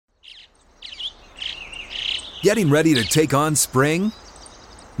Getting ready to take on spring?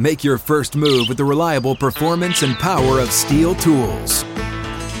 Make your first move with the reliable performance and power of Steel tools.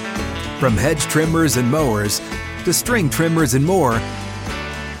 From hedge trimmers and mowers to string trimmers and more,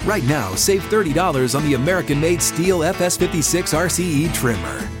 right now save $30 on the American-made Steel FS56 RCE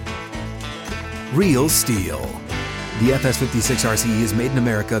trimmer. Real Steel. The FS56 RCE is made in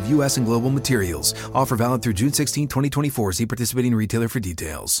America of U.S. and global materials. Offer valid through June 16, 2024. See participating retailer for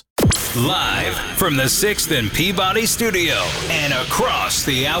details. Live from the 6th and Peabody Studio and across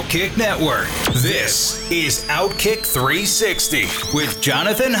the Outkick Network, this is Outkick 360 with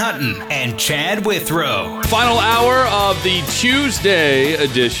Jonathan Hutton and Chad Withrow. Final hour of the Tuesday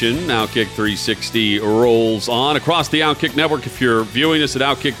edition. Outkick 360 rolls on across the Outkick Network. If you're viewing us at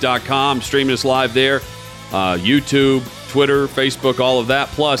Outkick.com, streaming us live there, YouTube, Twitter, Facebook, all of that.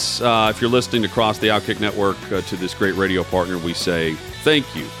 Plus, if you're listening across the Outkick Network to this great radio partner, we say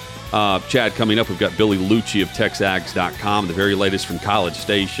thank you. Chad, coming up, we've got Billy Lucci of TexAgs.com, the very latest from College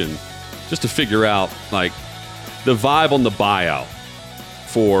Station, just to figure out, like, the vibe on the buyout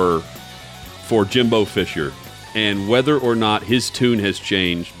for Jimbo Fisher and whether or not his tune has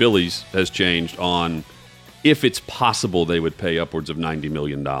changed, Billy's has changed on if it's possible they would pay upwards of $90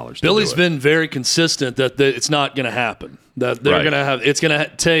 million. Billy's been very consistent that it's not going to happen. That they're going to have. It's going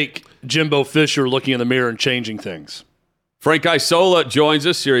to take Jimbo Fisher looking in the mirror and changing things. Frank Isola joins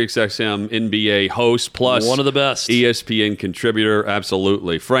us, SiriusXM NBA host, plus one of the best ESPN contributor.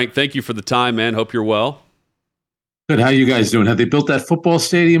 Absolutely. Frank, thank you for the time, man. Hope you're well. Good. How you guys doing? Have they built that football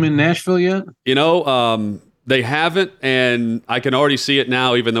stadium in Nashville yet? You know, they haven't, and I can already see it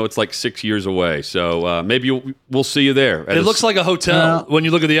now, even though it's like 6 years away. So maybe we'll see you there. It looks like a hotel when you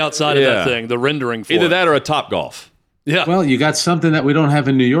look at the outside of that thing, the rendering for Either it. that or a Topgolf. Yeah. Well, you got something that we don't have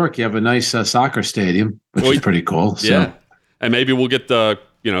in New York. You have a nice soccer stadium, which is pretty cool. So. Yeah. And maybe we'll get the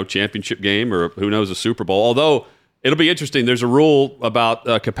championship game or who knows, a Super Bowl. Although it'll be interesting. There's a rule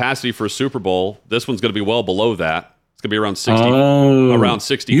about capacity for a Super Bowl. This one's going to be well below that. It's going to be around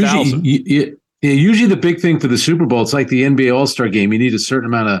 60,000. Usually the big thing for the Super Bowl, it's like the NBA All-Star game. You need a certain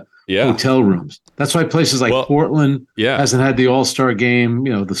amount of hotel rooms. That's why places like Portland hasn't had the All-Star game.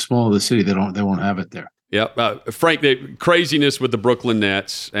 You know, the smaller the city, they won't have it there. Yeah, Frank, the craziness with the Brooklyn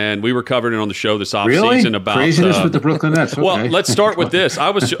Nets, and we were covering it on the show this offseason really? About craziness with the Brooklyn Nets. Okay. Well, let's start with this.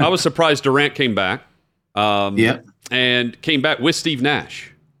 I was surprised Durant came back, and came back with Steve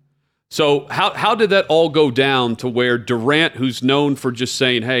Nash. So how did that all go down to where Durant, who's known for just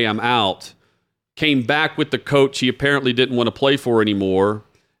saying, "Hey, I'm out," came back with the coach he apparently didn't want to play for anymore,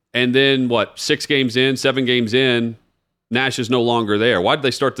 and then 7 games in, Nash is no longer there. Why did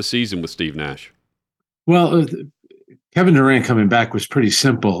they start the season with Steve Nash? Well, Kevin Durant coming back was pretty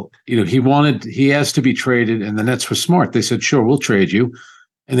simple. You know, he asked to be traded, and the Nets were smart. They said, "Sure, we'll trade you,"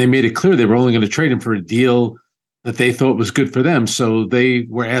 and they made it clear they were only going to trade him for a deal that they thought was good for them. So they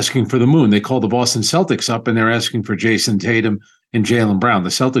were asking for the moon. They called the Boston Celtics up, and they're asking for Jason Tatum and Jaylen Brown. The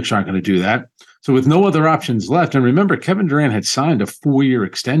Celtics aren't going to do that. So with no other options left, and remember, Kevin Durant had signed a 4-year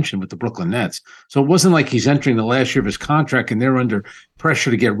extension with the Brooklyn Nets. So it wasn't like he's entering the last year of his contract and they're under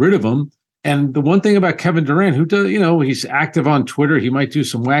pressure to get rid of him. And the one thing about Kevin Durant, who does, he's active on Twitter, he might do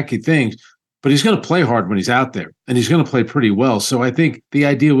some wacky things, but he's going to play hard when he's out there, and he's going to play pretty well. So I think the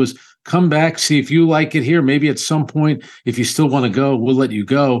idea was come back, see if you like it here. Maybe at some point, if you still want to go, we'll let you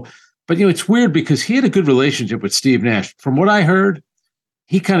go. But, it's weird because he had a good relationship with Steve Nash. From what I heard,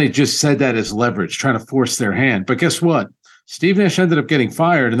 he kind of just said that as leverage, trying to force their hand. But guess what? Steve Nash ended up getting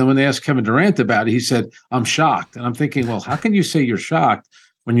fired. And then when they asked Kevin Durant about it, he said, "I'm shocked." And I'm thinking, well, how can you say you're shocked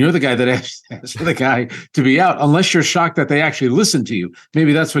when you're the guy that asked for the guy to be out, unless you're shocked that they actually listened to you?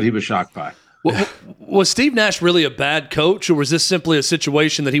 Maybe that's what he was shocked by. Well, was Steve Nash really a bad coach, or was this simply a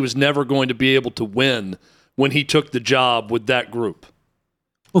situation that he was never going to be able to win when he took the job with that group?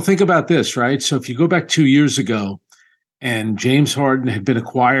 Well, think about this, right? So if you go back 2 years ago, and James Harden had been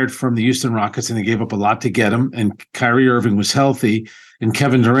acquired from the Houston Rockets, and they gave up a lot to get him, and Kyrie Irving was healthy, and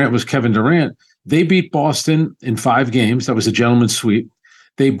Kevin Durant was Kevin Durant, they beat Boston in 5 games. That was a gentleman's sweep.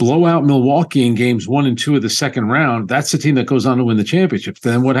 They blow out Milwaukee in games 1 and 2 of the second round. That's the team that goes on to win the championship.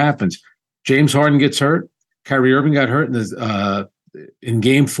 Then what happens? James Harden gets hurt. Kyrie Irving got hurt in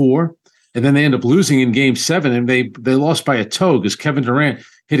game 4. And then they end up losing in game 7. And they lost by a toe because Kevin Durant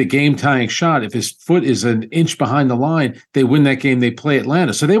hit a game-tying shot. If his foot is an inch behind the line, they win that game. They play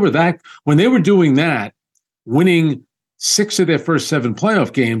Atlanta. So when they were doing that, winning 6 of their first 7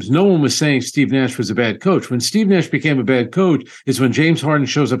 playoff games, no one was saying Steve Nash was a bad coach. When Steve Nash became a bad coach is when James Harden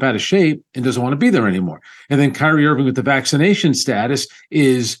shows up out of shape and doesn't want to be there anymore. And then Kyrie Irving with the vaccination status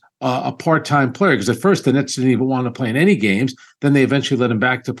is a part-time player, because at first the Nets didn't even want to play in any games. Then they eventually let him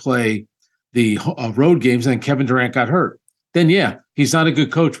back to play the road games, and then Kevin Durant got hurt. Then, yeah, he's not a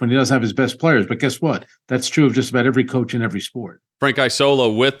good coach when he doesn't have his best players. But guess what? That's true of just about every coach in every sport. Frank Isola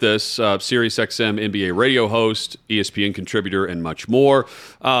with us, SiriusXM NBA radio host, ESPN contributor, and much more.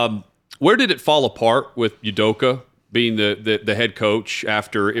 Where did it fall apart with Udoka being the head coach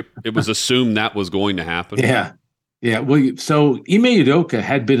after it was assumed that was going to happen? Yeah. Well, so Ime Udoka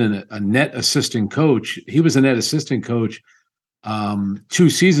had been a net assistant coach. He was a net assistant coach 2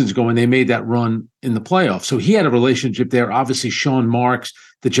 seasons ago when they made that run in the playoffs. So he had a relationship there. Obviously, Sean Marks,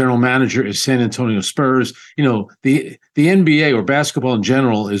 the general manager, is San Antonio Spurs. You know, the NBA or basketball in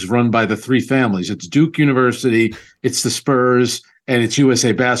general is run by the three families. It's Duke University, it's the Spurs, and it's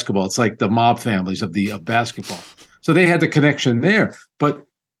USA Basketball. It's like the mob families of basketball. So they had the connection there. But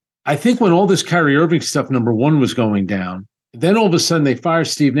I think when all this Kyrie Irving stuff, number one, was going down, then all of a sudden they fire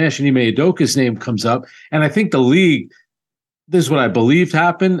Steve Nash and Ime Udoka's name comes up. And I think the league, this is what I believed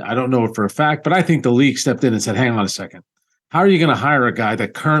happened. I don't know it for a fact, but I think the league stepped in and said, hang on a second. How are you going to hire a guy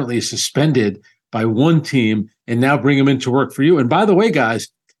that currently is suspended by one team and now bring him in to work for you? And by the way, guys,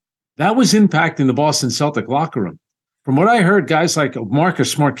 that was impacting the Boston Celtic locker room. From what I heard, guys like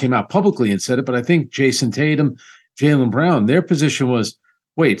Marcus Smart came out publicly and said it, but I think Jason Tatum, Jaylen Brown, their position was,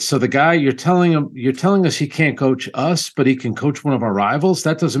 wait, so the guy you're telling us he can't coach us, but he can coach one of our rivals?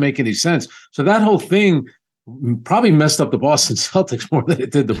 That doesn't make any sense. So that whole thing probably messed up the Boston Celtics more than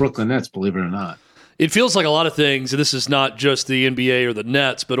it did the Brooklyn Nets, believe it or not. It feels like a lot of things, and this is not just the NBA or the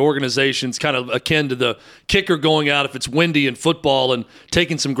Nets, but organizations kind of akin to the kicker going out if it's windy in football and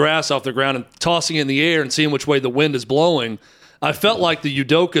taking some grass off the ground and tossing it in the air and seeing which way the wind is blowing. I felt like the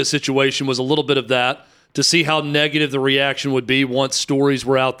Udoka situation was a little bit of that, to see how negative the reaction would be once stories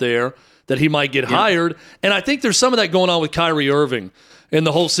were out there that he might get hired. And I think there's some of that going on with Kyrie Irving and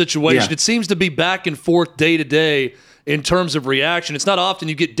the whole situation. Yeah. It seems to be back and forth day to day in terms of reaction. It's not often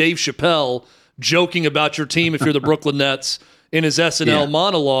you get Dave Chappelle joking about your team if you're the Brooklyn Nets in his SNL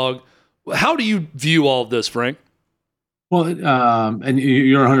monologue. How do you view all of this, Frank? Well, and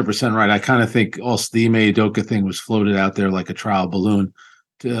you're 100% right. I kind of think also the Ime Udoka thing was floated out there like a trial balloon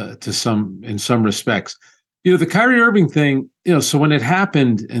in some respects. You know, the Kyrie Irving thing, you know, so when it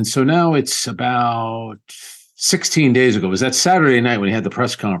happened, and so now it's about 16 days ago, it was that Saturday night when he had the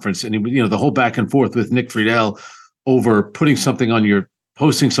press conference, and he, you know, the whole back and forth with Nick Friedel over posting something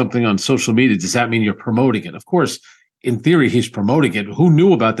on social media. Does that mean you're promoting it? Of course, in theory, he's promoting it. Who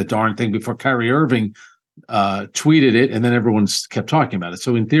knew about the darn thing before Kyrie Irving tweeted it, and then everyone kept talking about it?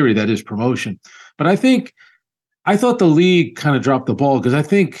 So in theory, that is promotion. But I thought the league kind of dropped the ball because I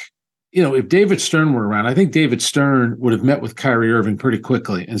think, you know, if David Stern were around, I think David Stern would have met with Kyrie Irving pretty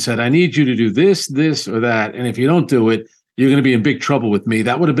quickly and said, I need you to do this, this, or that. And if you don't do it, you're going to be in big trouble with me.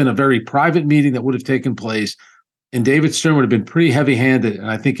 That would have been a very private meeting that would have taken place. And David Stern would have been pretty heavy-handed,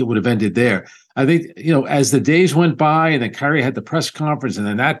 and I think it would have ended there. I think, you know, as the days went by and then Kyrie had the press conference and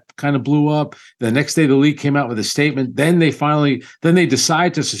then that kind of blew up, the next day the league came out with a statement. Then they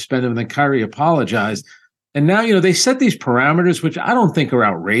decide to suspend him, and then Kyrie apologized. And now, you know, they set these parameters, which I don't think are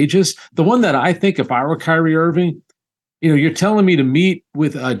outrageous. The one that I think, if I were Kyrie Irving, you know, you're telling me to meet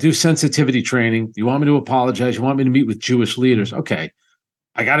with, do sensitivity training. You want me to apologize. You want me to meet with Jewish leaders. Okay.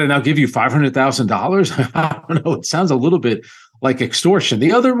 I got to now give you $500,000. I don't know. It sounds a little bit like extortion.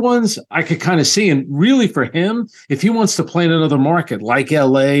 The other ones I could kind of see. And really for him, if he wants to play in another market like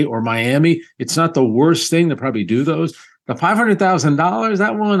LA or Miami, it's not the worst thing to probably do those. The $500,000,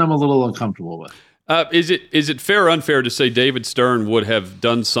 that one I'm a little uncomfortable with. Is it fair or unfair to say David Stern would have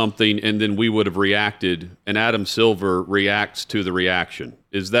done something and then we would have reacted, and Adam Silver reacts to the reaction?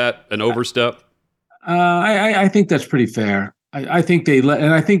 Is that an overstep? I think that's pretty fair. I think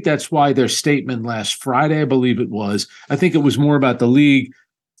and I think that's why their statement last Friday, I believe it was, I think it was more about the league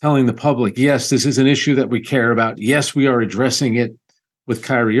telling the public, yes, this is an issue that we care about. Yes, we are addressing it with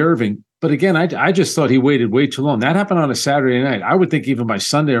Kyrie Irving. But again, I just thought he waited way too long. That happened on a Saturday night. I would think even by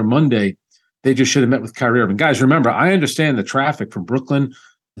Sunday or Monday, they just should have met with Kyrie Irving. Guys, remember, I understand the traffic from Brooklyn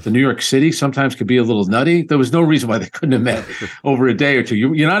to New York City sometimes could be a little nutty. There was no reason why they couldn't have met over a day or two.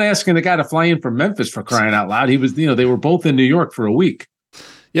 You're not asking the guy to fly in from Memphis, for crying out loud. He was, you know, they were both in New York for a week.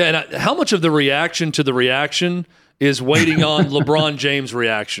 Yeah, and how much of the reaction to the reaction is waiting on LeBron James'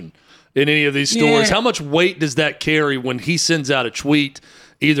 reaction in any of these stories? Yeah. How much weight does that carry when he sends out a tweet,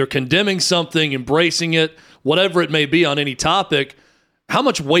 either condemning something, embracing it, whatever it may be on any topic? How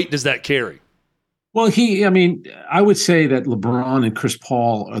much weight does that carry? Well, I would say that LeBron and Chris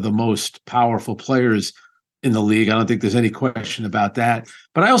Paul are the most powerful players in the league. I don't think there's any question about that.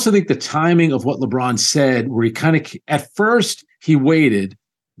 But I also think the timing of what LeBron said, where he kind of, at first he waited,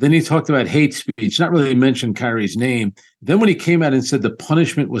 Then he talked about hate speech, not really mentioned Kyrie's name. Then when he came out and said the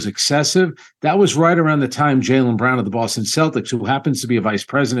punishment was excessive, that was right around the time Jaylen Brown of the Boston Celtics, who happens to be a vice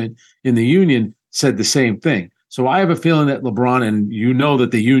president in the union, said the same thing. So I have a feeling that LeBron, and you know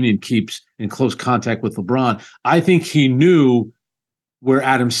that the union keeps in close contact with LeBron, I think he knew where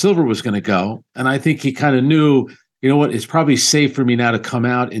Adam Silver was going to go. And I think he kind of knew, you know what, it's probably safe for me now to come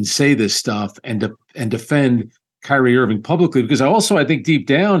out and say this stuff and defend Kyrie Irving publicly, because I think deep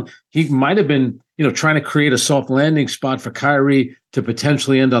down he might have been, trying to create a soft landing spot for Kyrie to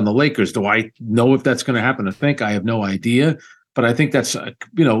potentially end on the Lakers. Do I know if that's going to happen? I have no idea, but I think that's,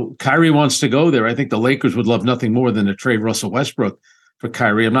 Kyrie wants to go there. I think the Lakers would love nothing more than to trade Russell Westbrook for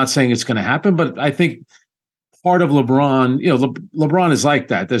Kyrie. I'm not saying it's going to happen, but I think part of LeBron, LeBron is like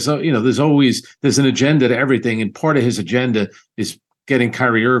that. There's an agenda to everything, and part of his agenda is getting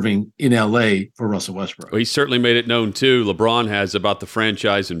Kyrie Irving in LA for Russell Westbrook. Well, he certainly made it known too. LeBron has about the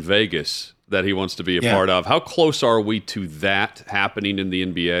franchise in Vegas that he wants to be a part of. How close are we to that happening in the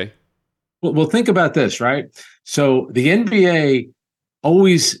NBA? Well, think about this, right? So the NBA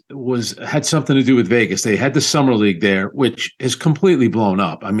always had something to do with Vegas. They had the summer league there, which is completely blown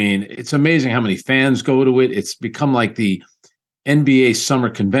up. I mean, it's amazing how many fans go to it. It's become like the NBA summer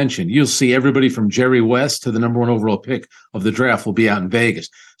convention. You'll see everybody from Jerry West to the number 1 overall pick of the draft will be out in Vegas.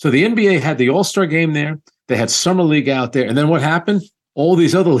 So the NBA had the All-Star game there. They had summer league out there. And then what happened? All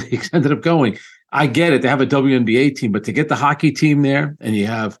these other leagues ended up going. I get it. They have a WNBA team, but to get the hockey team there, and you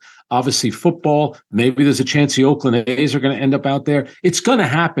have obviously football, maybe there's a chance the Oakland A's are going to end up out there. It's going to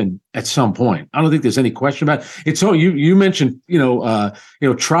happen at some point. I don't think there's any question about it. It's so you mentioned,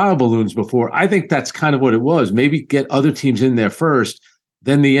 trial balloons before. I think that's kind of what it was. Maybe get other teams in there first,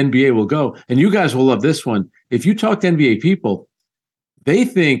 then the NBA will go. And you guys will love this one. If you talk to NBA people, they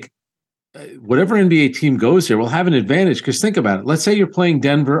think whatever NBA team goes there will have an advantage. Because think about it. Let's say you're playing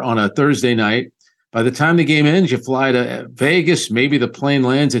Denver on a Thursday night. By the time the game ends, you fly to Vegas. Maybe the plane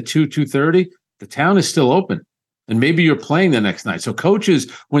lands at 2:30. The town is still open. And maybe you're playing the next night. So coaches,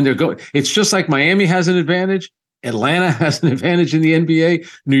 when they're going, it's just like Miami has an advantage. Atlanta has an advantage in the NBA.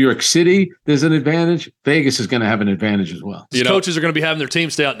 New York City, there's an advantage. Vegas is going to have an advantage as well. Coaches are going to be having their team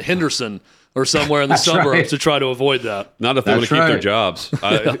stay out in Henderson or somewhere in the suburbs to try to avoid that. Not if they want to keep their jobs.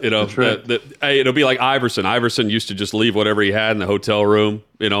 It'll be like Iverson. Iverson used to just leave whatever he had in the hotel room,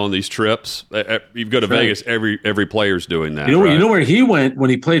 on these trips. You go to Vegas, every player's doing that. You know where he went when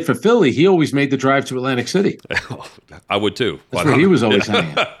he played for Philly? He always made the drive to Atlantic City. I would too. That's where he was always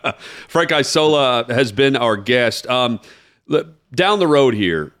hanging. Frank Isola has been our guest. Down the road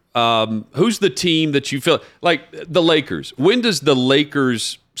here, who's the team that you feel like the Lakers? When does the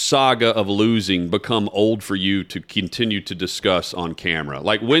Lakers saga of losing become old for you to continue to discuss on camera?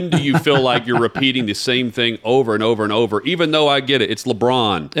 Like, when do you feel like you're repeating the same thing over and over and over, even though I get it, it's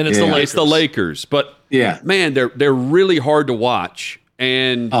LeBron and it's the Lakers, but man, they're really hard to watch.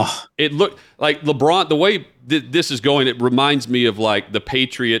 And it looked like LeBron, the way this is going, it reminds me of like the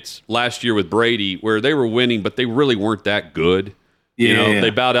Patriots last year with Brady, where they were winning, but they really weren't that good. They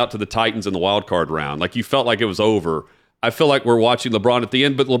bowed out to the Titans in the wild card round. Like, you felt like it was over. I feel like we're watching LeBron at the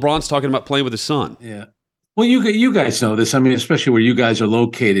end, but LeBron's talking about playing with his son. Yeah. Well, you guys know this. I mean, especially where you guys are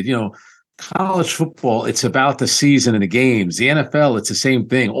located. College football, it's about the season and the games. The NFL, it's the same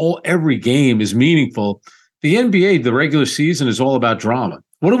thing. Every game is meaningful. The NBA, the regular season, is all about drama.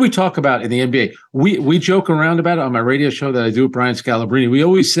 What do we talk about in the NBA? We joke around about it on my radio show that I do with Brian Scalabrine. We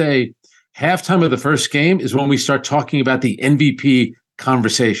always say halftime of the first game is when we start talking about the MVP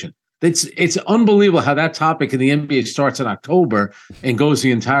conversation. It's unbelievable how that topic in the NBA starts in October and goes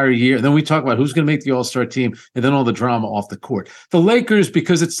the entire year. And then we talk about who's going to make the All-Star team and then all the drama off the court. The Lakers,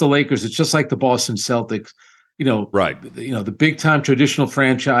 because it's the Lakers, it's just like the Boston Celtics, right. The big time traditional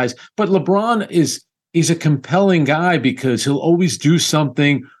franchise. But LeBron he's a compelling guy because he'll always do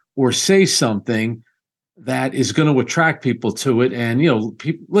something or say something that is going to attract people to it. And,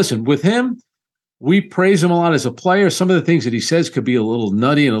 listen, with him, we praise him a lot as a player. Some of the things that he says could be a little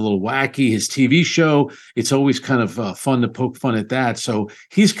nutty and a little wacky. His TV show, it's always kind of fun to poke fun at that. So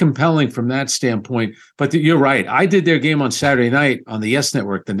he's compelling from that standpoint. But you're right. I did their game on Saturday night on the Yes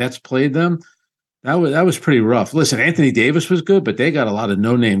Network. The Nets played them. That was pretty rough. Listen, Anthony Davis was good, but they got a lot of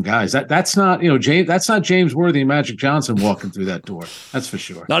no-name guys. That's not James. That's not James Worthy and Magic Johnson walking through that door. That's for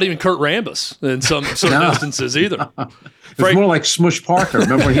sure. Not even Kurt Rambis in some instances either. It's more like Smush Parker.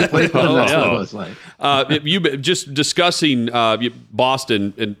 Remember when he played? That's what it was like. You just discussing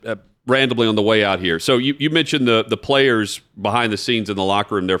Boston and randomly on the way out here. So you mentioned the players behind the scenes in the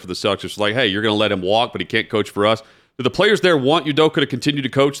locker room there for the Celtics. Like, hey, you're going to let him walk, but he can't coach for us. Do the players there want Udoka to continue to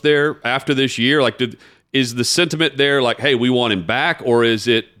coach there after this year? Like, is the sentiment there like, hey, we want him back, or is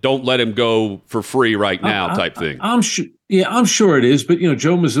it don't let him go for free right now type thing? I'm sure. Yeah, I'm sure it is. But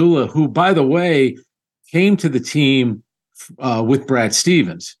Joe Mazzulla, who by the way came to the team with Brad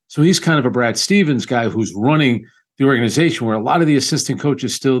Stevens, so he's kind of a Brad Stevens guy who's running the organization, where a lot of the assistant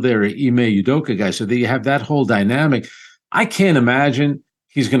coaches still there are Ime Udoka guys. So you have that whole dynamic. I can't imagine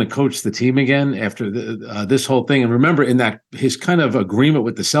he's going to coach the team again after this whole thing. And remember, in that his kind of agreement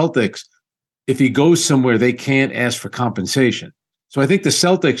with the Celtics, if he goes somewhere, they can't ask for compensation. So I think the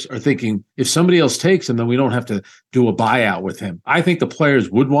Celtics are thinking, if somebody else takes him, then we don't have to do a buyout with him. I think the players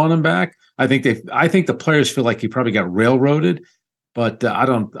would want him back. I think the players feel like he probably got railroaded, but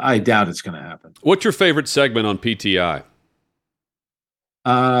I doubt it's going to happen. What's your favorite segment on PTI?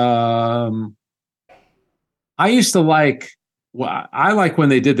 I used to like. Well, I like when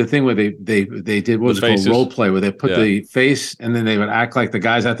they did the thing where they did what was called role play, where they put the face and then they would act like the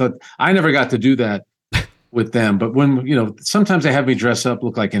guys. I never got to do that with them, but when sometimes they have me dress up,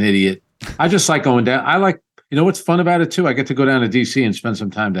 look like an idiot. I just like going down. I like what's fun about it too. I get to go down to DC and spend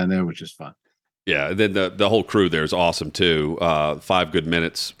some time down there, which is fun. Yeah, then the whole crew there is awesome too. 5 good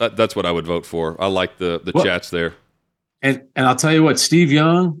minutes. That's what I would vote for. I like the chats there. And I'll tell you what, Steve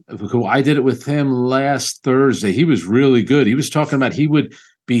Young, who I did it with him last Thursday, he was really good. He was talking about he would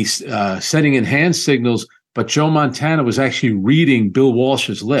be setting in hand signals, but Joe Montana was actually reading Bill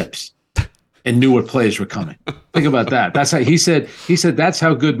Walsh's lips and knew what plays were coming. Think about that. That's how he said that's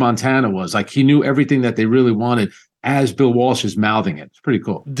how good Montana was. Like he knew everything that they really wanted as Bill Walsh is mouthing it. It's pretty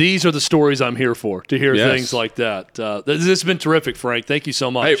cool. These are the stories I'm here for, to hear things like that. This has been terrific, Frank. Thank you so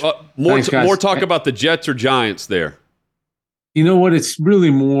much. Hey, more talk about the Jets or Giants there. You know what? It's really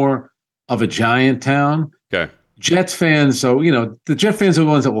more of a Giant town. Okay. Jets fans, so the Jet fans are the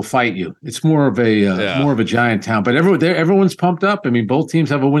ones that will fight you. It's more of a Giant town, but everyone's pumped up. I mean, both teams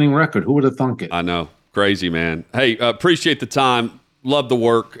have a winning record. Who would have thunk it? I know, crazy man. Hey, appreciate the time. Love the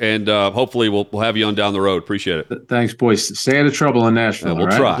work, and hopefully we'll have you on down the road. Appreciate it. Thanks, boys. Stay out of trouble in Nashville. We'll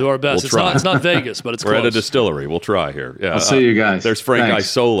try. We'll do our best. It's not Vegas, but it's We're close. at a distillery. We'll try here. Yeah, I'll see you guys. There's Frank Thanks.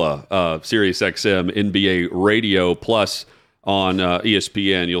 Isola, Sirius XM, NBA Radio Plus on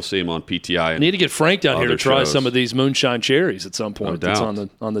ESPN. You'll see him on PTI. I need to get Frank down here to try shows. some of these moonshine cherries at some point. No doubt. That's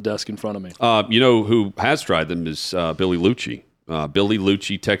on the desk in front of me. Who has tried them is Billy Lucci. Billy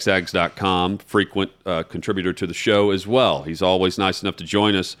Lucci, TexAgs.com, frequent contributor to the show as well. He's always nice enough to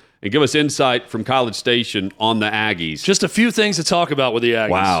join us and give us insight from College Station on the Aggies. Just a few things to talk about with the Aggies.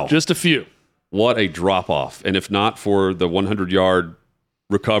 Wow. Just a few. What a drop-off. And if not for the 100-yard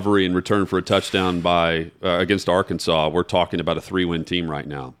recovery and return for a touchdown by against Arkansas, we're talking about a 3-win team right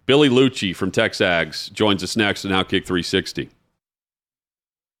now. Billy Lucci from TexAgs joins us next on Outkick 360.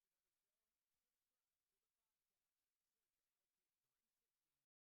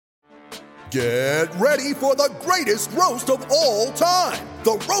 Get ready for the greatest roast of all time,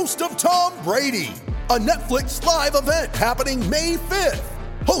 the Roast of Tom Brady, a Netflix live event happening May 5th.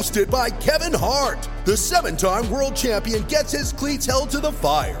 Hosted by Kevin Hart, the 7-time world champion gets his cleats held to the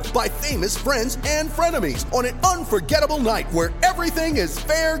fire by famous friends and frenemies on an unforgettable night where everything is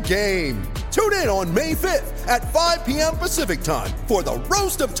fair game. Tune in on May 5th at 5 p.m. Pacific time for the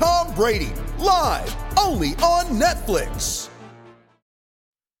Roast of Tom Brady, live only on Netflix.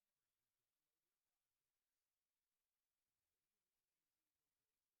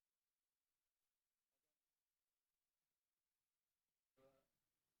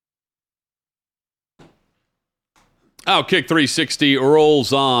 Outkick 360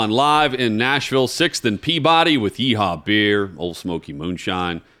 rolls on live in Nashville, 6th and Peabody with Yeehaw Beer, Old Smoky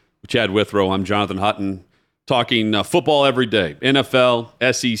Moonshine. Chad Withrow, I'm Jonathan Hutton, talking football every day, NFL,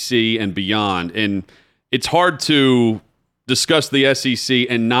 SEC, and beyond. And it's hard to discuss the SEC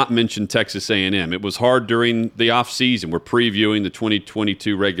and not mention Texas A&M. It was hard during the offseason. We're previewing the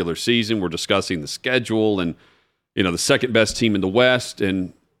 2022 regular season. We're discussing the schedule and, the second best team in the West.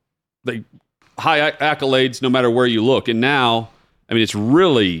 And they high accolades no matter where you look. And now, it's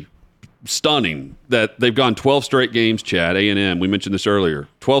really stunning that they've gone 12 straight games, Chad, A&M, we mentioned this earlier,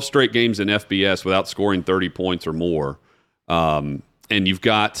 12 straight games in FBS without scoring 30 points or more. And you've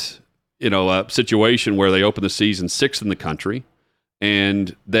got, a situation where they open the season 6th in the country,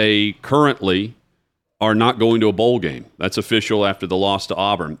 and they currently are not going to a bowl game. That's official after the loss to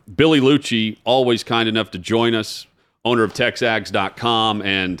Auburn. Billy Lucci, always kind enough to join us, owner of TexAgs.com,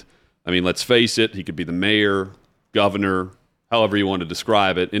 and let's face it, he could be the mayor, governor, however you want to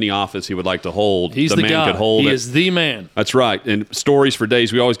describe it, any office he would like to hold. He's the man guy. Could hold he it. is the man. That's right. And stories for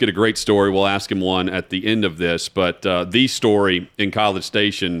days. We always get a great story. We'll ask him one at the end of this. But the story in College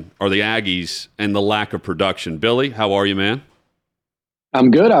Station are the Aggies and the lack of production. Billy, how are you, man?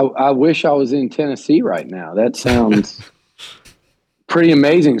 I'm good. I wish I was in Tennessee right now. That sounds pretty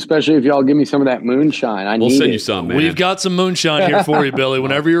amazing, especially if y'all give me some of that moonshine. We'll send you some, man. We've got some moonshine here for you, Billy.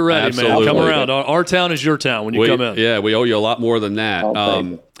 Whenever you're ready, Absolutely. man. Come around. Our town is your town when you come in. Yeah, we owe you a lot more than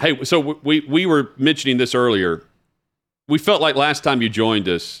that. Hey, so we were mentioning this earlier. We felt like last time you joined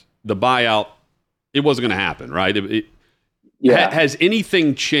us, the buyout, it wasn't going to happen, right? Has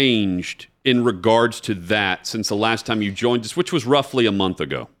anything changed in regards to that since the last time you joined us, which was roughly a month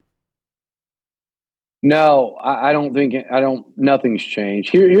ago? No, I don't think nothing's changed.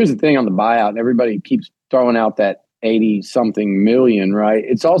 Here's the thing on the buyout. Everybody keeps throwing out that 80-something million, right?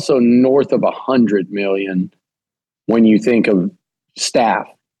 It's also north of 100 million when you think of staff.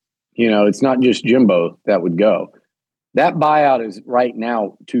 It's not just Jimbo that would go. That buyout is right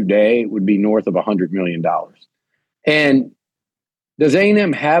now, today, would be north of $100 million. And does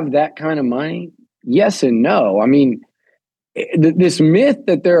A&M have that kind of money? Yes and no. I mean, this myth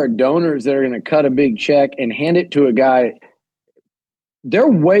that there are donors that are going to cut a big check and hand it to a guy, they're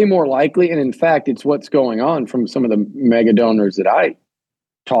way more likely. And in fact, it's what's going on from some of the mega donors that I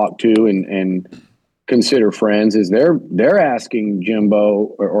talk to and consider friends is they're asking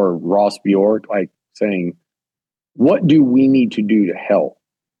Jimbo or Ross Bjork, like saying, what do we need to do to help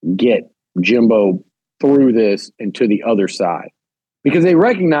get Jimbo through this and to the other side? Because they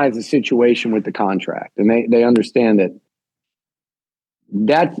recognize the situation with the contract and they understand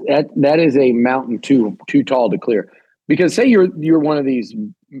that is a mountain too tall to clear. Because say you're one of these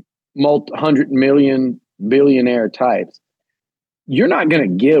multi-hundred million billionaire types, you're not going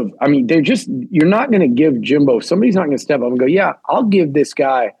to give. I mean, you're not going to give Jimbo. Somebody's not going to step up and go, yeah, I'll give this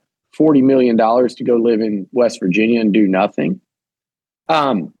guy $40 million to go live in West Virginia and do nothing.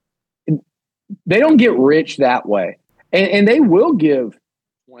 They don't get rich that way. And they will give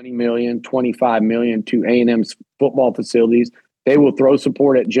 $20 million, $25 million to A&M's football facilities. They will throw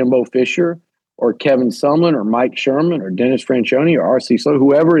support at Jimbo Fisher or Kevin Sumlin or Mike Sherman or Dennis Franchione or R.C. Sloan,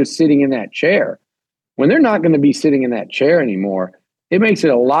 whoever is sitting in that chair. When they're not going to be sitting in that chair anymore, it makes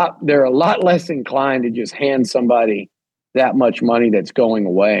it they're a lot less inclined to just hand somebody that much money that's going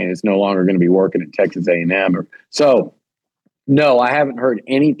away and is no longer going to be working at Texas A&M. So, no, I haven't heard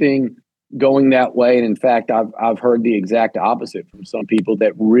anything going that way. And in fact, I've heard the exact opposite from some people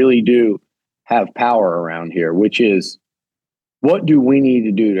that really do have power around here, which is, what do we need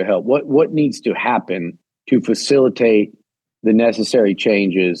to do to help? What needs to happen to facilitate the necessary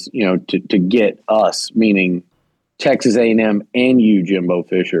changes, to get us, meaning Texas A&M and you, Jimbo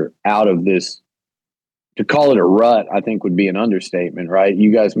Fisher, out of this? To call it a rut, I think would be an understatement, right?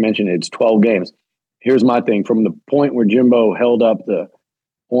 You guys mentioned it's 12 games. Here's my thing. From the point where Jimbo held up the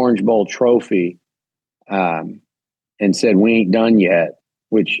Orange Bowl trophy and said, we ain't done yet,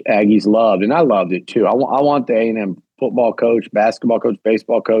 which Aggies loved, and I loved it too. I want the A&M football coach, basketball coach,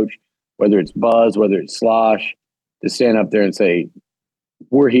 baseball coach, whether it's Buzz, whether it's Slosh, to stand up there and say,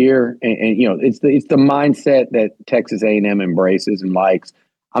 we're here. And it's the mindset that Texas A&M embraces and likes.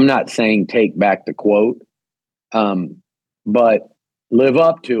 I'm not saying take back the quote, but live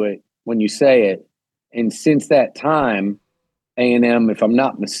up to it when you say it. And since that time, A&M, if I'm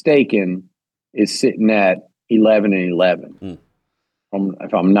not mistaken, is sitting at 11-11.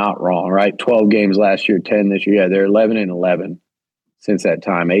 If I'm not wrong, right? 12 games last year, 10 this year. Yeah, they're 11-11 since that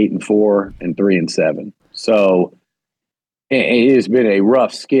time. 8-4 and 3-7. So it has been a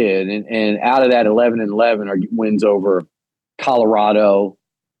rough skid, and out of that 11-11 are wins over Colorado,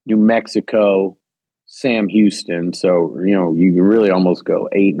 New Mexico, Sam Houston. So you can really almost go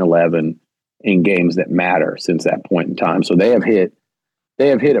 8-11 in games that matter since that point in time. So they have hit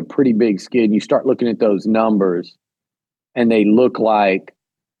a pretty big skid. You start looking at those numbers, and they look like,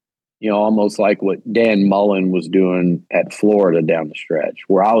 almost like what Dan Mullen was doing at Florida down the stretch,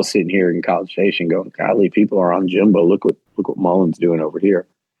 where I was sitting here in College Station going, golly, people are on Jimbo. Look what Mullen's doing over here.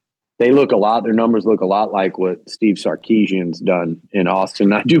 Their numbers look a lot like what Steve Sarkisian's done in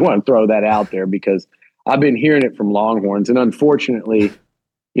Austin. I do want to throw that out there because I've been hearing it from Longhorns. And unfortunately,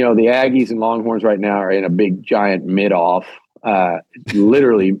 the Aggies and Longhorns right now are in a big, giant mid-off,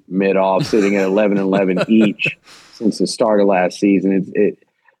 literally mid-off, sitting at 11-11 each since the start of last season.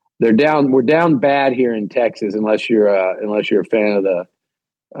 They're down. We're down bad here in Texas, unless you're a fan of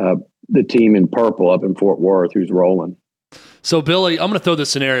the team in purple up in Fort Worth, who's rolling. So, Billy, I'm going to throw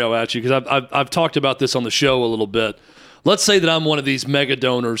this scenario at you because I've talked about this on the show a little bit. Let's say that I'm one of these mega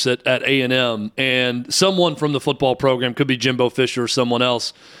donors at A&M, and someone from the football program, could be Jimbo Fisher or someone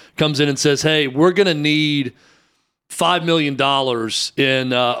else, comes in and says, hey, we're going to need $5 million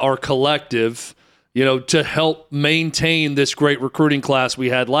in our collective, to help maintain this great recruiting class we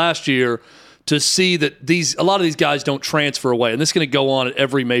had last year to see that a lot of these guys don't transfer away. And this is going to go on at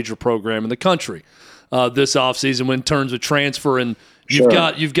every major program in the country this offseason in terms of transfer. And you've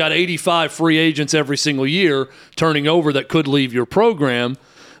got 85 free agents every single year turning over that could leave your program.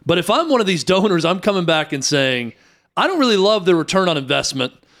 But if I'm one of these donors, I'm coming back and saying, I don't really love the return on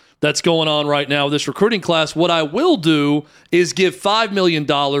investment that's going on right now with this recruiting class. What I will do is give $5 million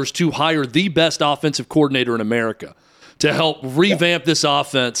to hire the best offensive coordinator in America to help revamp this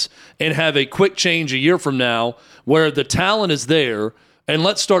offense and have a quick change a year from now where the talent is there, and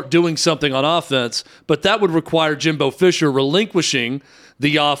let's start doing something on offense. But that would require Jimbo Fisher relinquishing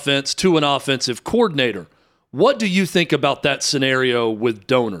the offense to an offensive coordinator. What do you think about that scenario with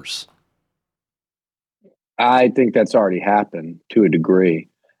donors? I think that's already happened to a degree.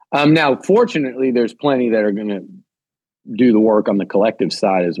 Now, fortunately, there's plenty that are going to do the work on the collective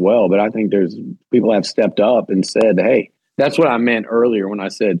side as well. But I think people have stepped up and said, hey, that's what I meant earlier when I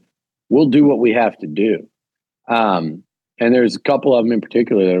said, we'll do what we have to do. And there's a couple of them in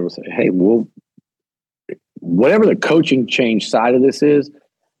particular that will say, hey, whatever the coaching change side of this is,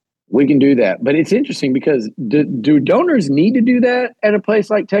 we can do that. But it's interesting because do donors need to do that at a place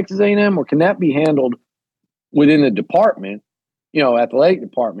like Texas A&M, or can that be handled within the department, athletic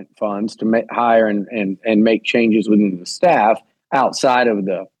department funds to hire and make changes within the staff outside of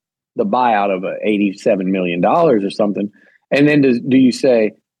the buyout of $87 million or something? And then do you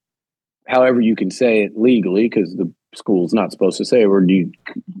say, however you can say it legally, because the school's not supposed to say it, or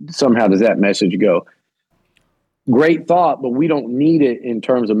somehow does that message go, great thought, but we don't need it in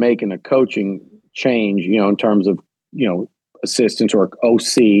terms of making a coaching change, in terms of, assistants or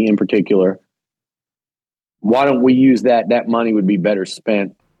OC in particular. Why don't we use that? That money would be better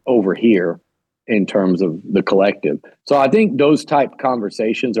spent over here in terms of the collective. So I think those type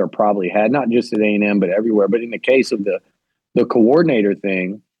conversations are probably had, not just at A&M, but everywhere. But in the case of the coordinator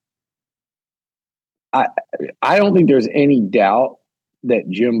thing, I don't think there's any doubt that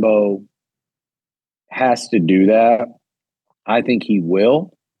Jimbo has to do that. I think he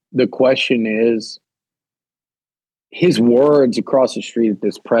will. The question is, his words across the street at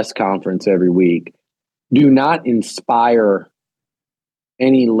this press conference every week do not inspire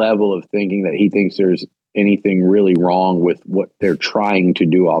any level of thinking that he thinks there's anything really wrong with what they're trying to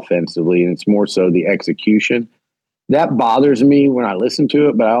do offensively. And it's more so the execution. That bothers me when I listen to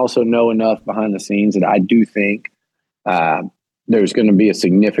it, but I also know enough behind the scenes that I do think there's going to be a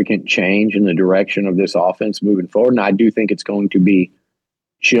significant change in the direction of this offense moving forward. And I do think it's going to be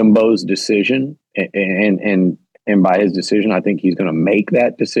Jimbo's decision. And by his decision, I think he's going to make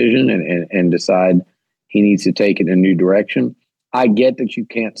that decision and decide he needs to take it in a new direction. I get that you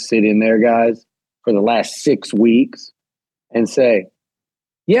can't sit in there, guys, for the last 6 weeks and say,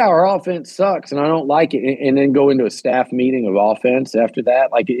 yeah, our offense sucks and I don't like it, and then go into a staff meeting of offense after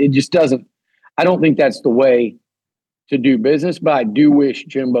that. Like, it just doesn't – I don't think that's the way to do business, but I do wish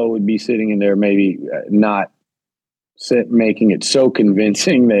Jimbo would be sitting in there maybe not making it so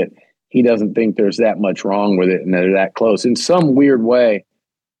convincing that he doesn't think there's that much wrong with it and they're that close. In some weird way,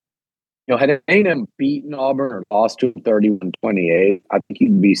 had A&M beaten Auburn or lost to 31-28, I think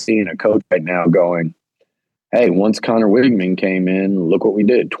you'd be seeing a coach right now going, hey, once Connor Wigman came in, look what we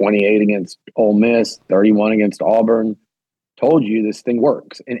did. 28 against Ole Miss, 31 against Auburn. Told you this thing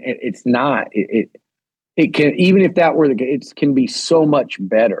works. And it's not. It can, even if that were the case, it can be so much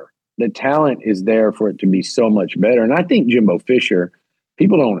better. The talent is there for it to be so much better. And I think Jimbo Fisher,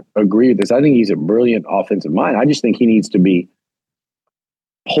 people don't agree with this. I think he's a brilliant offensive mind. I just think he needs to be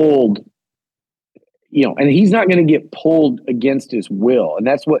pulled, and he's not going to get pulled against his will. And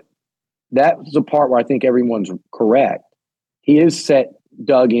that's the part where I think everyone's correct. He is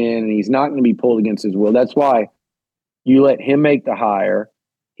dug in, and he's not going to be pulled against his will. That's why you let him make the hire.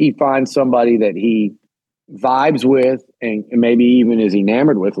 He finds somebody that he vibes with and maybe even is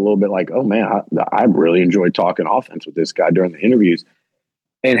enamored with a little bit, like, oh man, I really enjoyed talking offense with this guy during the interviews,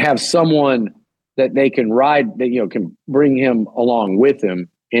 and have someone that they can ride, that, can bring him along with him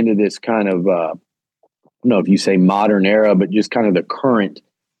into this kind of, I don't know if you say modern era, but just kind of the current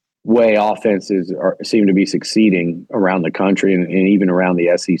way offenses seem to be succeeding around the country and even around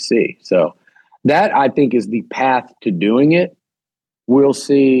the SEC. So that, I think, is the path to doing it. We'll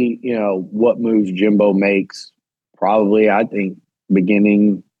see, what moves Jimbo makes, probably, I think,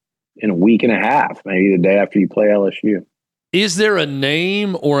 beginning in a week and a half, maybe the day after you play LSU. Is there a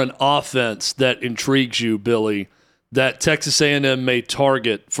name or an offense that intrigues you, Billy, that Texas A&M may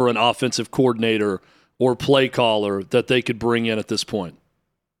target for an offensive coordinator or play caller that they could bring in at this point?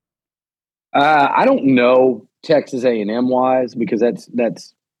 I don't know Texas A&M wise, because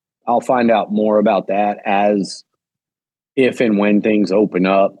that's I'll find out more about that as if and when things open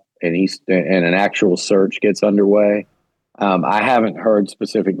up and an actual search gets underway. I haven't heard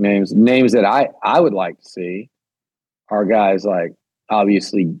specific names. Names that I would like to see are guys like,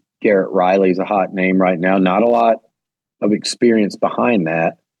 obviously, Garrett Riley's a hot name right now. Not a lot of experience behind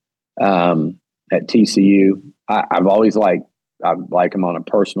that at TCU. I've always liked him on a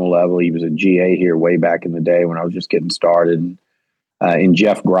personal level. He was a GA here way back in the day when I was just getting started. And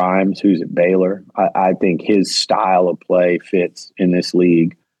Jeff Grimes, who's at Baylor, I think his style of play fits in this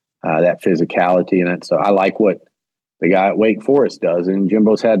league, that physicality. And so I like what the guy at Wake Forest does. And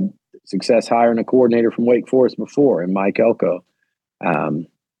Jimbo's had success hiring a coordinator from Wake Forest before, and Mike Elko. I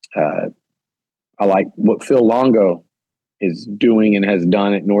like what Phil Longo is doing and has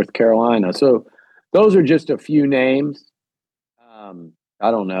done at North Carolina. So those are just a few names. I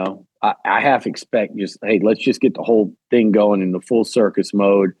don't know. I half expect just, hey, let's just get the whole thing going in the full circus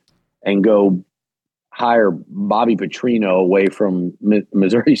mode and go hire Bobby Petrino away from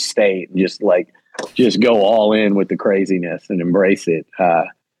Missouri State and just go all in with the craziness and embrace it.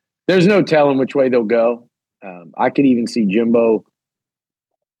 There's no telling which way they'll go. I could even see Jimbo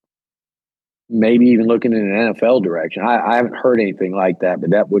maybe even looking in an NFL direction. I haven't heard anything like that,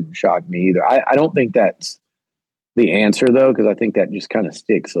 but that wouldn't shock me either. I don't think that's the answer, though, because I think that just kind of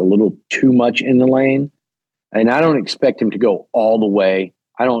sticks a little too much in the lane. And I don't expect him to go all the way.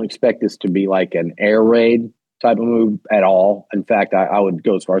 I don't expect this to be like an air raid type of move at all. In fact, I would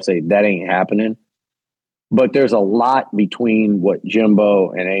go as far as say that ain't happening. But there's a lot between what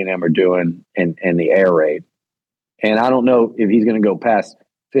Jimbo and A&M are doing and the air raid. And I don't know if he's going to go past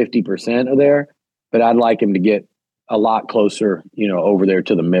 50% of there, but I'd like him to get a lot closer, over there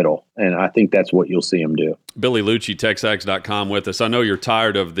to the middle. And I think that's what you'll see him do. Billy Lucci, TexAgs.com with us. I know you're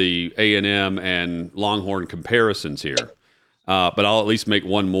tired of the A&M and Longhorn comparisons here, but I'll at least make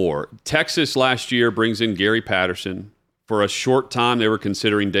one more. Texas last year brings in Gary Patterson. For a short time, they were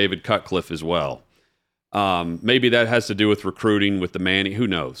considering David Cutcliffe as well. Maybe that has to do with recruiting with the Manning. Who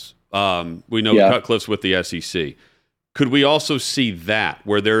knows? We know Cutcliffe's with the SEC. Could we also see that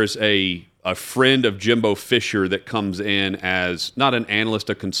where there's a friend of Jimbo Fisher that comes in as not an analyst,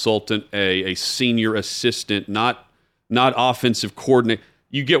 a consultant, a senior assistant, not offensive coordinator?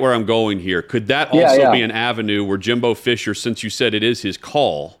 You get where I'm going here. Could that also be an avenue where Jimbo Fisher, since you said it is his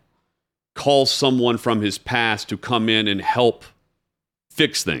calls someone from his past to come in and help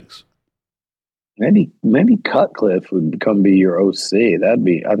fix things? Maybe Cutcliffe would be your OC. I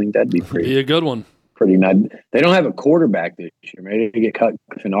think that'd be pretty. Be a good one. Pretty nice. They don't have a quarterback this year. Maybe they get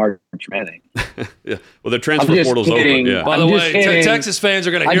Cutcliffe and Arch Manning. Yeah. Well, the transfer portal's open. Yeah. By the way, Texas fans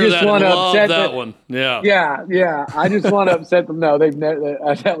are going to hear that and love that one. Yeah. Yeah. I just want to upset them. No,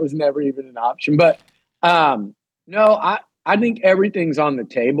 that was never even an option. But no, I think everything's on the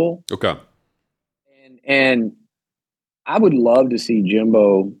table. Okay. And I would love to see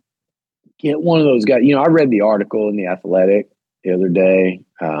Jimbo get one of those guys. I read the article in The Athletic the other day.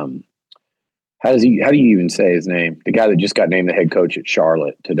 How do you even say his name? The guy that just got named the head coach at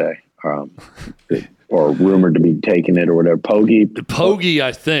Charlotte today, or rumored to be taking it or whatever. Poggi,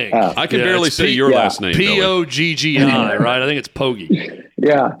 I think. I can barely say your last name. Poggi, right? I think it's Poggi.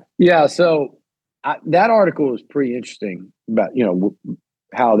 Yeah. So that article was pretty interesting about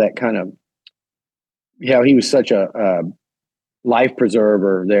how that kind of he was such a life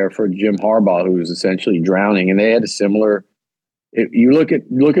preserver there for Jim Harbaugh, who was essentially drowning, and they had a similar. If you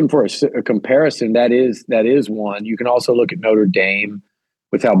looking for a comparison, that is one. You can also look at Notre Dame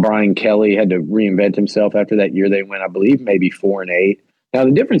with how Brian Kelly had to reinvent himself after that year. They went, I believe, maybe 4-8. Now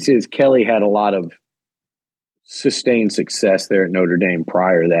the difference is Kelly had a lot of sustained success there at Notre Dame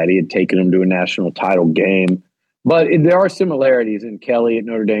prior to that. He had taken them to a national title game, but there are similarities in Kelly at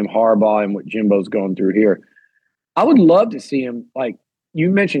Notre Dame, Harbaugh, and what Jimbo's going through here. I would love to see him, like you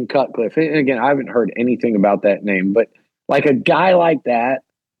mentioned Cutcliffe, and again, I haven't heard anything about that name, but like a guy like that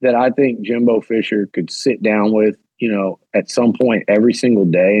I think Jimbo Fisher could sit down with, at some point every single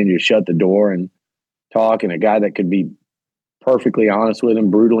day and just shut the door and talk, and a guy that could be perfectly honest with him,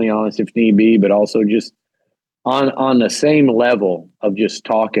 brutally honest if need be, but also just on the same level of just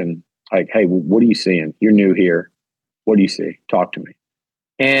talking like, hey, what are you seeing? You're new here. What do you see? Talk to me.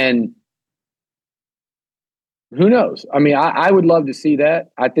 And who knows? I mean, I would love to see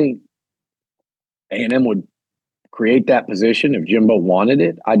that. I think A&M would create that position if Jimbo wanted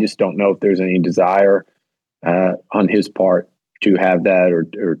it. I just don't know if there's any desire on his part to have that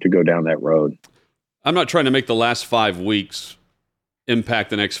or to go down that road. I'm not trying to make the last 5 weeks impact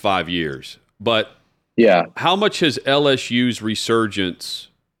the next 5 years, but how much has LSU's resurgence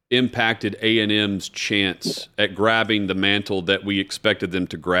impacted A&M's chance at grabbing the mantle that we expected them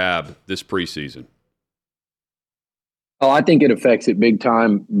to grab this preseason? Oh, I think it affects it big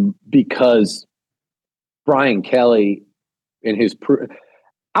time because Brian Kelly and his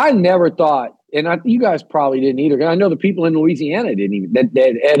I never thought, and you guys probably didn't either. And I know the people in Louisiana didn't even,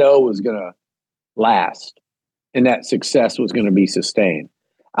 that Ed O was going to last and that success was going to be sustained.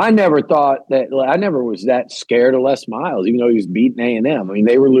 I never was that scared of Les Miles, even though he was beating A&M. I mean,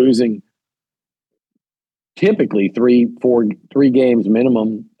 they were losing typically three games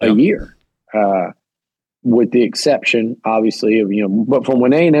minimum a year, with the exception, obviously, of, but from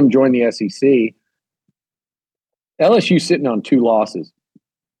when A&M joined the SEC, LSU sitting on 2 losses.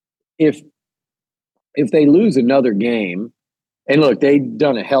 If they lose another game, and look, they've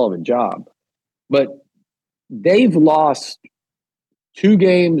done a hell of a job, but they've lost 2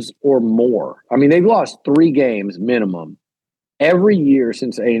 games or more. I mean, they've lost 3 games minimum every year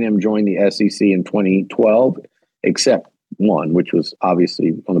since A&M joined the SEC in 2012, except one, which was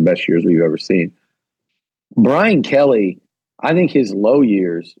obviously one of the best years we've ever seen. Brian Kelly, I think his low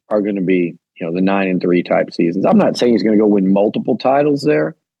years are going to be, the 9-3 type seasons. I'm not saying he's going to go win multiple titles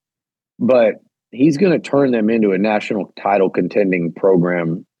there, but he's going to turn them into a national title contending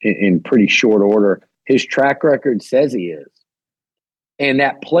program in pretty short order. His track record says he is. And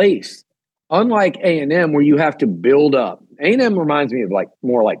that place, unlike A&M where you have to build up, A&M reminds me of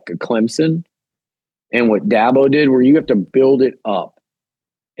more like a Clemson and what Dabo did, where you have to build it up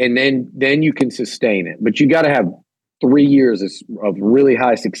and then you can sustain it. But you got to have 3 years of really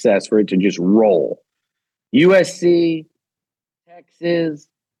high success for it to just roll. USC, Texas,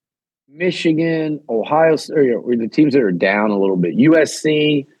 Michigan, Ohio, or the teams that are down a little bit.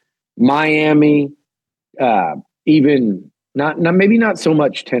 USC, Miami, even maybe not so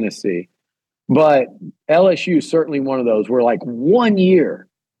much Tennessee, but LSU is certainly one of those where 1 year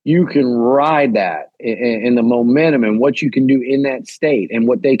you can ride that and the momentum and what you can do in that state and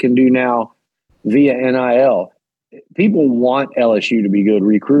what they can do now via NIL. People want LSU to be good.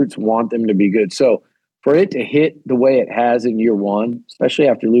 Recruits want them to be good. So for it to hit the way it has in year one, especially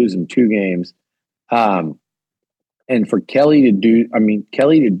after losing 2 games, and for Kelly to do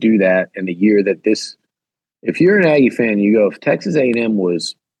that in the year that this, if you're an Aggie fan, you go, if Texas A&M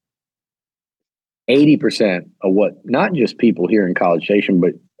was 80% of what not just people here in College Station,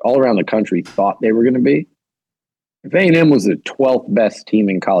 but all around the country thought they were going to be, if A&M was the 12th best team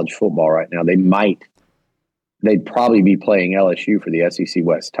in college football right now, they'd probably be playing LSU for the SEC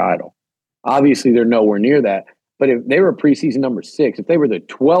West title. Obviously, they're nowhere near that. But if they were preseason number 6, if they were the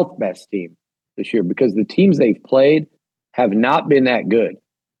 12th best team this year, because the teams they've played have not been that good.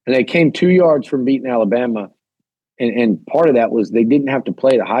 And they came 2 yards from beating Alabama. And part of that was they didn't have to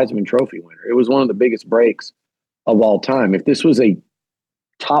play the Heisman Trophy winner. It was one of the biggest breaks of all time. If this was a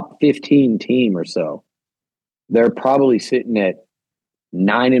top 15 team or so, they're probably sitting at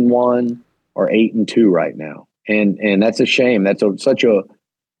 9-1 or 8-2 right now. And that's a shame. That's such a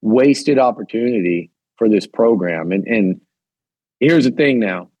wasted opportunity for this program. And here's the thing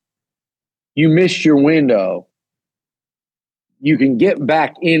now. You missed your window. You can get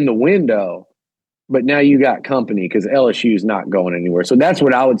back in the window, but now you got company because LSU is not going anywhere. So that's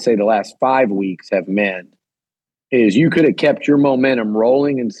what I would say the last 5 weeks have meant, is you could have kept your momentum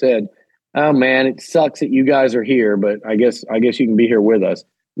rolling and said, oh, man, it sucks that you guys are here, but I guess you can be here with us.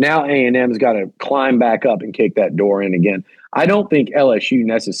 Now A&M's got to climb back up and kick that door in again. I don't think LSU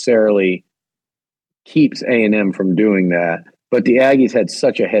necessarily keeps A&M from doing that, but the Aggies had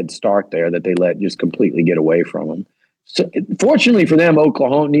such a head start there that they let just completely get away from them. So, fortunately for them,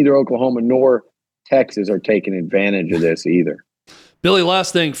 neither Oklahoma nor Texas are taking advantage of this either. Billy,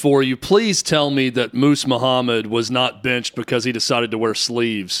 last thing for you. Please tell me that Moose Muhammad was not benched because he decided to wear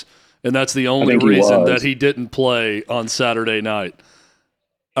sleeves, and that's the only reason that he didn't play on Saturday night.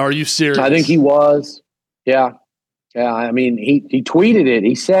 Are you serious? I think he was. Yeah. I mean, he tweeted it.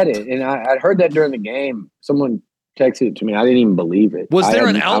 He said it. And I heard that during the game. Someone texted it to me. I didn't even believe it. Was there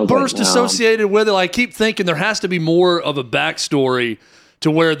an outburst associated with it? I keep thinking there has to be more of a backstory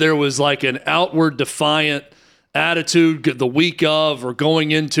to where there was an outward defiant attitude the week of or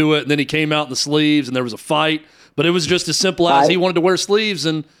going into it, and then he came out in the sleeves and there was a fight. But it was just as simple as he wanted to wear sleeves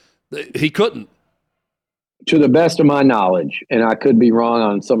and he couldn't. To the best of my knowledge, and I could be wrong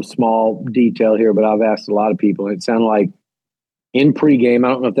on some small detail here, but I've asked a lot of people, and it sounded like in pregame, I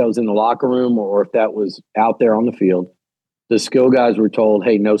don't know if that was in the locker room or if that was out there on the field, the skill guys were told,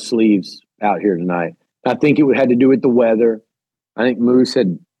 hey, no sleeves out here tonight. I think it had to do with the weather. I think Moose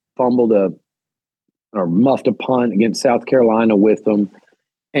had fumbled or muffed a punt against South Carolina with them.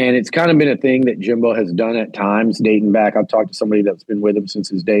 And it's kind of been a thing that Jimbo has done at times, dating back. I've talked to somebody that's been with him since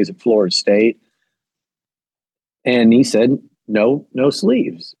his days at Florida State. And he said, no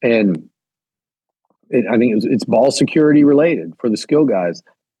sleeves. And I think it's ball security related for the skill guys.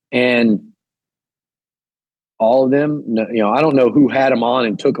 And all of them, I don't know who had them on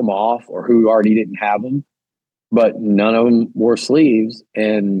and took them off or who already didn't have them, but none of them wore sleeves.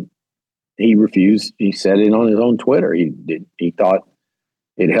 And he refused. He said it on his own Twitter. He thought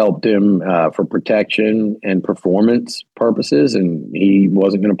it helped him for protection and performance purposes, and he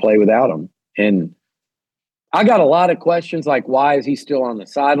wasn't going to play without them. And I got a lot of questions like, why is he still on the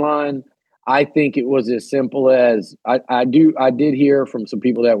sideline? I think it was as simple as I did hear from some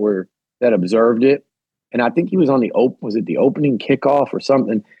people that observed it, and I think he was on the opening kickoff or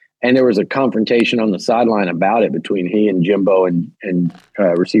something, and there was a confrontation on the sideline about it between he and Jimbo and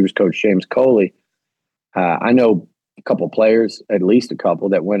receivers coach James Coley. I know a couple players, at least a couple,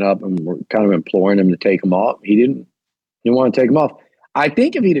 that went up and were kind of imploring him to take him off. He didn't want to take him off. I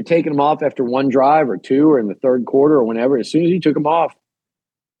think if he'd have taken him off after one drive or two or in the third quarter or whenever, as soon as he took him off,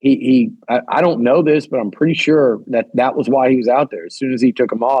 I don't know this, but I'm pretty sure that was why he was out there. As soon as he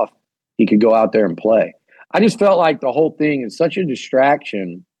took him off, he could go out there and play. I just felt like the whole thing is such a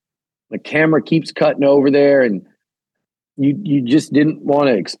distraction. The camera keeps cutting over there, and you just didn't want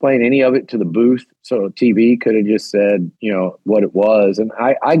to explain any of it to the booth. So TV could have just said, what it was. And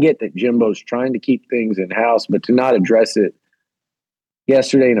I get that Jimbo's trying to keep things in-house, but to not address it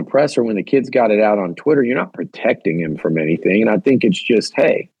yesterday in a presser when the kids got it out on Twitter, you're not protecting him from anything. And I think it's just,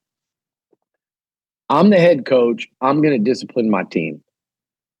 hey, I'm the head coach. I'm going to discipline my team.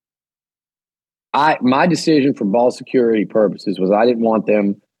 My decision for ball security purposes was I didn't want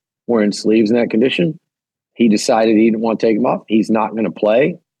them wearing sleeves in that condition. He decided he didn't want to take them off. He's not going to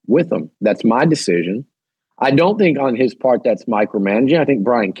play with them. That's my decision. I don't think on his part that's micromanaging. I think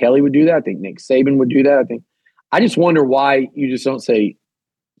Brian Kelly would do that. I think Nick Saban would do that. I just wonder why you just don't say,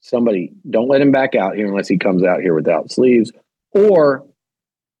 somebody, don't let him back out here unless he comes out here without sleeves, or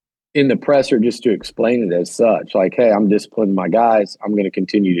in the presser just to explain it as such. Like, hey, I'm disciplining my guys. I'm going to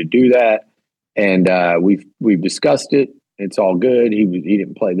continue to do that. And we've discussed it. It's all good. He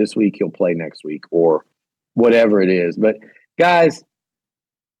didn't play this week. He'll play next week or whatever it is. But guys,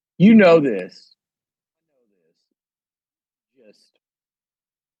 this.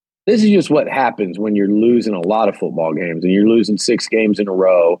 This is just what happens when you're losing a lot of football games and you're losing 6 games in a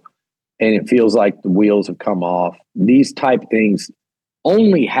row and it feels like the wheels have come off. These type things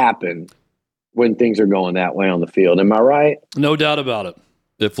only happen when things are going that way on the field. Am I right? No doubt about it.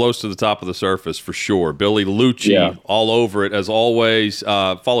 It flows to the top of the surface for sure. Billy Lucci, all over it as always.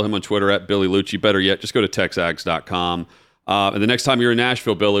 Follow him on Twitter at Billy Lucci. Better yet, just go to TexAgs.com. And the next time you're in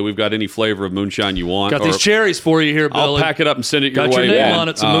Nashville, Billy, we've got any flavor of moonshine you want. Got these cherries for you here, Billy. I'll pack it up and send it your way. Got your name on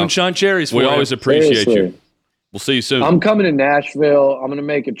it, some moonshine cherries for you. We always appreciate you. We'll see you soon. I'm coming to Nashville. I'm going to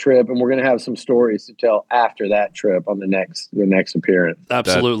make a trip, and we're going to have some stories to tell after that trip on the next appearance.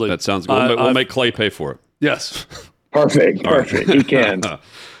 Absolutely. That sounds good. We'll make Clay pay for it. Yes. Perfect. He can.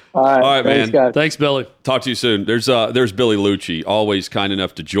 All right, man. Guys. Thanks, Billy. Talk to you soon. There's Billy Lucci, always kind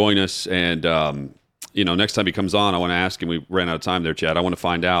enough to join us. And, next time he comes on, I want to ask him. We ran out of time there, Chad. I want to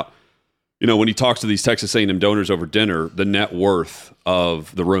find out, when he talks to these Texas A&M donors over dinner, the net worth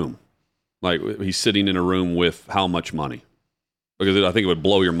of the room. Like, he's sitting in a room with how much money? Because I think it would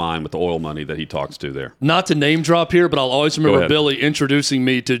blow your mind with the oil money that he talks to there. Not to name drop here, but I'll always remember Billy introducing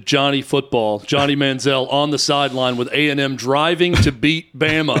me to Johnny Football, Johnny Manziel on the sideline with A&M driving to beat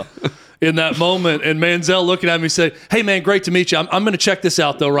Bama in that moment. And Manziel looking at me and say, hey, man, great to meet you. I'm going to check this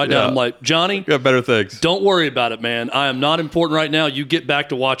out, though, right now. I'm like, Johnny, you got better things. Don't worry about it, man. I am not important right now. You get back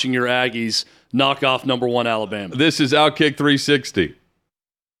to watching your Aggies knock off number 1 Alabama. This is Outkick 360.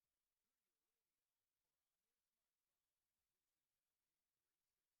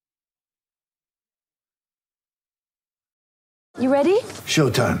 You ready?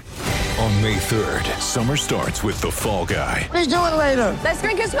 Showtime. On May 3rd, summer starts with The Fall Guy. Let's do it later. Let's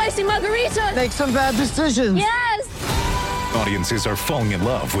drink a spicy margarita. Make some bad decisions. Yes. Audiences are falling in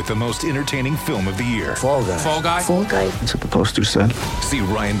love with the most entertaining film of the year. Fall Guy. Fall Guy? Fall Guy. That's what the poster said. See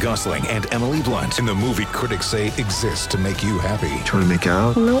Ryan Gosling and Emily Blunt in the movie critics say exists to make you happy. Trying to make it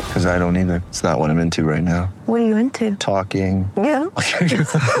out? Nope. Because I don't either. It's not what I'm into right now. What are you into? Talking. Yeah.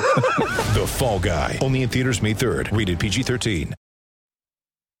 The Fall Guy. Only in theaters May 3rd. Rated PG-13.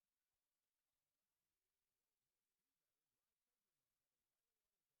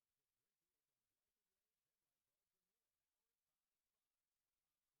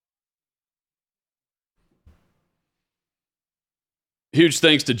 Huge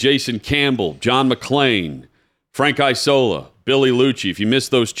thanks to Jason Campbell, John McClain, Frank Isola, Billy Lucci. If you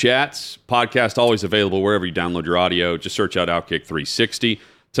missed those chats, podcast always available wherever you download your audio. Just search out Outkick 360.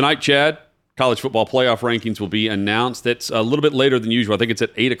 Tonight, Chad, college football playoff rankings will be announced. That's a little bit later than usual. I think it's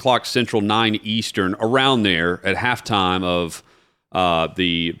at 8 o'clock Central, 9 Eastern, around there at halftime of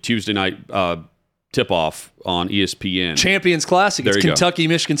the Tuesday night tip-off on ESPN. Champions Classic. It's Kentucky,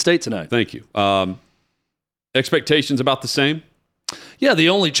 Michigan State tonight. Thank you. Expectations about the same? Yeah, the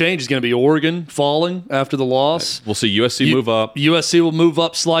only change is going to be Oregon falling after the loss. We'll see USC move up. USC will move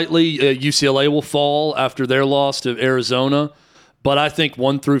up slightly. UCLA will fall after their loss to Arizona. But I think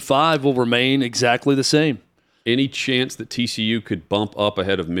 1 through 5 will remain exactly the same. Any chance that TCU could bump up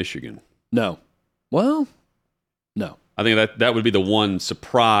ahead of Michigan? No. Well, no. I think that would be the one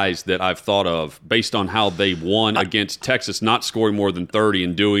surprise that I've thought of based on how they won against Texas, not scoring more than 30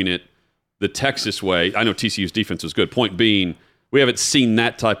 and doing it the Texas way. I know TCU's defense was good. Point being, we haven't seen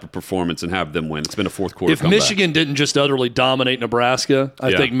that type of performance and have them win. It's been a fourth quarter comeback. If Michigan didn't just utterly dominate Nebraska,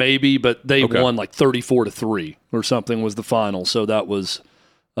 I think maybe, but they won like 34-3 or something was the final. So that was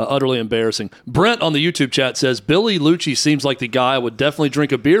utterly embarrassing. Brent on the YouTube chat says, Billy Lucci seems like the guy I would definitely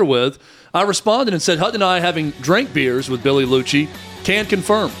drink a beer with. I responded and said, Hutton and I, having drank beers with Billy Lucci, can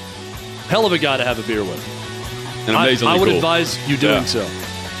confirm. Hell of a guy to have a beer with. And amazingly I would cool. advise you doing so.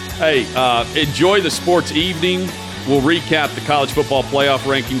 Hey, enjoy the sports evening. We'll recap the college football playoff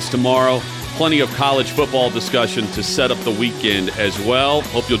rankings tomorrow. Plenty of college football discussion to set up the weekend as well.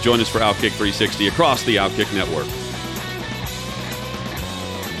 Hope you'll join us for Outkick 360 across the Outkick Network.